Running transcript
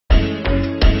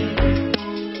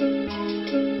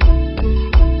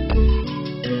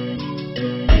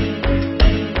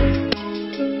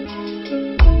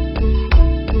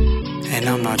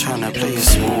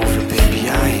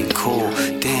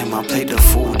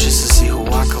just to see who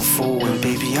I can fool. And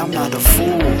baby, I'm not a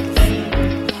fool.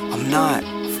 I'm not.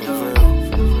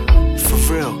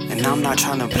 For real. And I'm not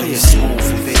tryna play it smooth.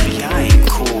 And baby, I ain't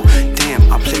cool. Damn,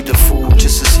 I played the fool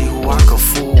just to see who I can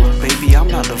fool. Baby, I'm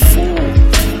not a fool.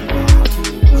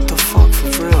 What the fuck, for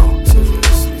real?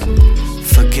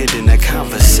 Forgetting to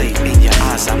conversate. In your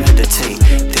eyes, I meditate.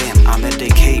 Damn, I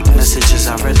medicate. Messages,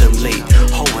 I read them late.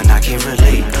 Hoeing, I can't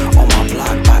relate. On my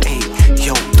block by 8.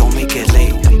 Yo, don't make it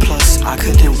late. Plus, I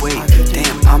couldn't wait.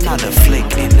 Damn, I'm not a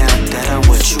flake. And now that I'm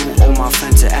with you, all my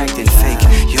friends are acting fake.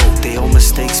 Yo, they all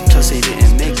mistakes. Plus, they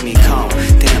didn't make me come.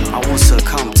 Damn, I won't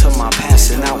succumb to my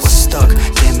past and I was stuck.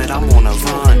 Damn it, I wanna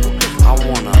run. I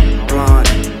wanna run.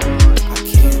 I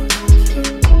can't.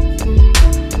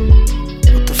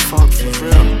 What the fuck, for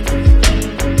real?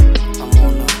 I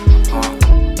wanna,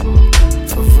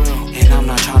 for real. And I'm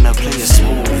not tryna play it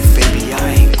smooth. Baby, I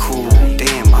ain't cool.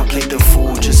 Damn, I played the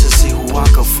fool just to see who I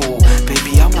could fool.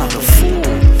 Baby, I'm not a fool.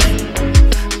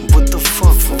 What the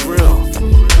fuck, for real?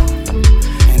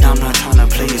 And I'm not tryna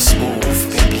play it smooth.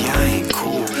 Baby, I ain't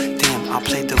cool. Damn, I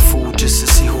played the fool just to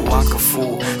see who I could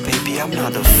fool. Baby, I'm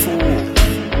not a fool.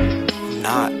 I'm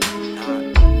not.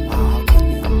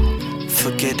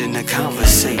 Forgetting to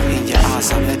conversate. In your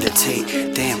eyes, I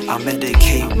meditate. Damn, I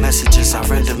medicate. Messages, I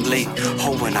read them late.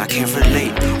 Hoeing, I can't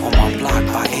relate. On my block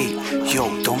by 8.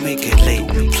 Yo, don't make it late.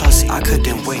 Plus, I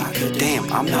couldn't wait.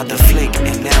 Damn, I'm not the flake.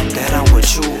 And now that I'm with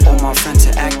you, all my friends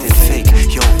are acting fake.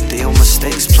 Yo, they all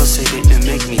mistakes. Plus, they didn't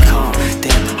make me calm.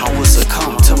 Damn, I was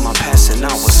succumb to my past and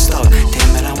I was stuck.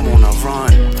 Damn it, I'm on a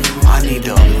run. I need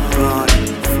to run.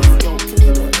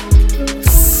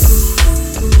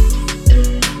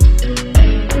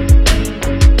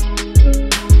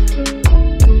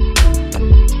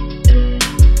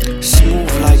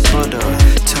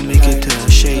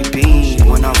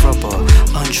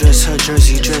 Undress her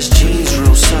jersey, dress jeans,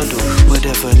 real subtle.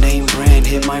 Whatever name brand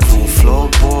hit my room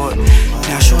floorboard.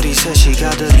 Now shorty says she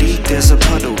got a leak, there's a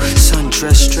puddle.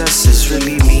 Sundress dresses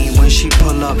really mean when she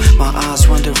pull up. My eyes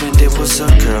wondering there was a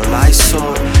girl I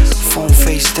saw. Phone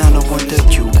face down, I wonder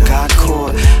you got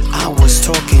caught. I was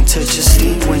talking to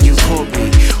Justine when you called me.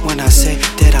 When I said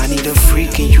that I need a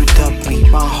freak and you dubbed me.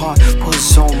 My heart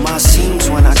was on my seams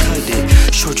when I cut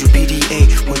it. Showed you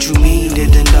BDA, what you mean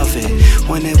didn't love it.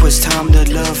 When it was time to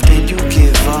love, then you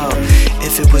give up.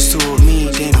 If it was two of me,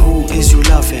 then who is you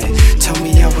loving? Tell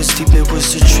me I was deep, it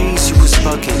was the trees you was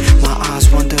bugging. My eyes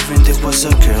wondering there was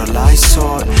a girl I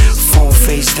saw. Phone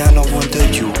face down, I wonder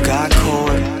you got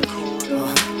caught.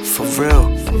 For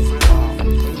real.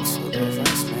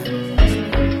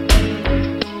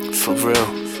 For real.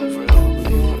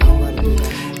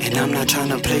 And I'm not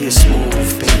tryna play it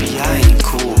smooth. Baby, I ain't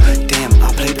cool. Damn,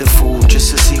 I played the fool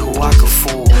just to see who I could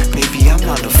fool. Baby, I'm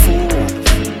not a fool.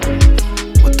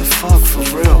 What the fuck, for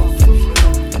real?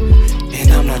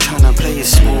 And I'm not tryna play it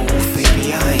smooth.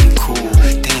 Baby, I ain't cool.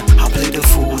 Damn, I played the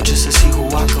fool just to see who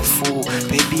I could fool.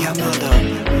 Baby, I'm not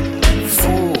a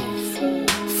fool.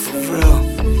 For real.